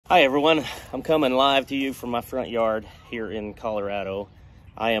Hi everyone, I'm coming live to you from my front yard here in Colorado.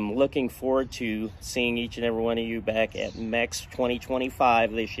 I am looking forward to seeing each and every one of you back at MEX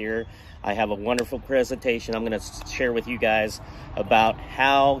 2025 this year. I have a wonderful presentation I'm going to share with you guys about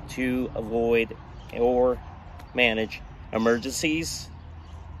how to avoid or manage emergencies,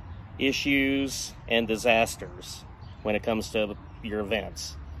 issues, and disasters when it comes to your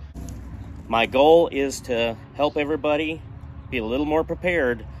events. My goal is to help everybody be a little more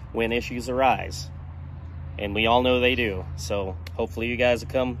prepared when issues arise, and we all know they do. So hopefully you guys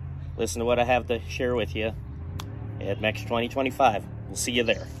will come listen to what I have to share with you at MEX 2025. We'll see you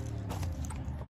there.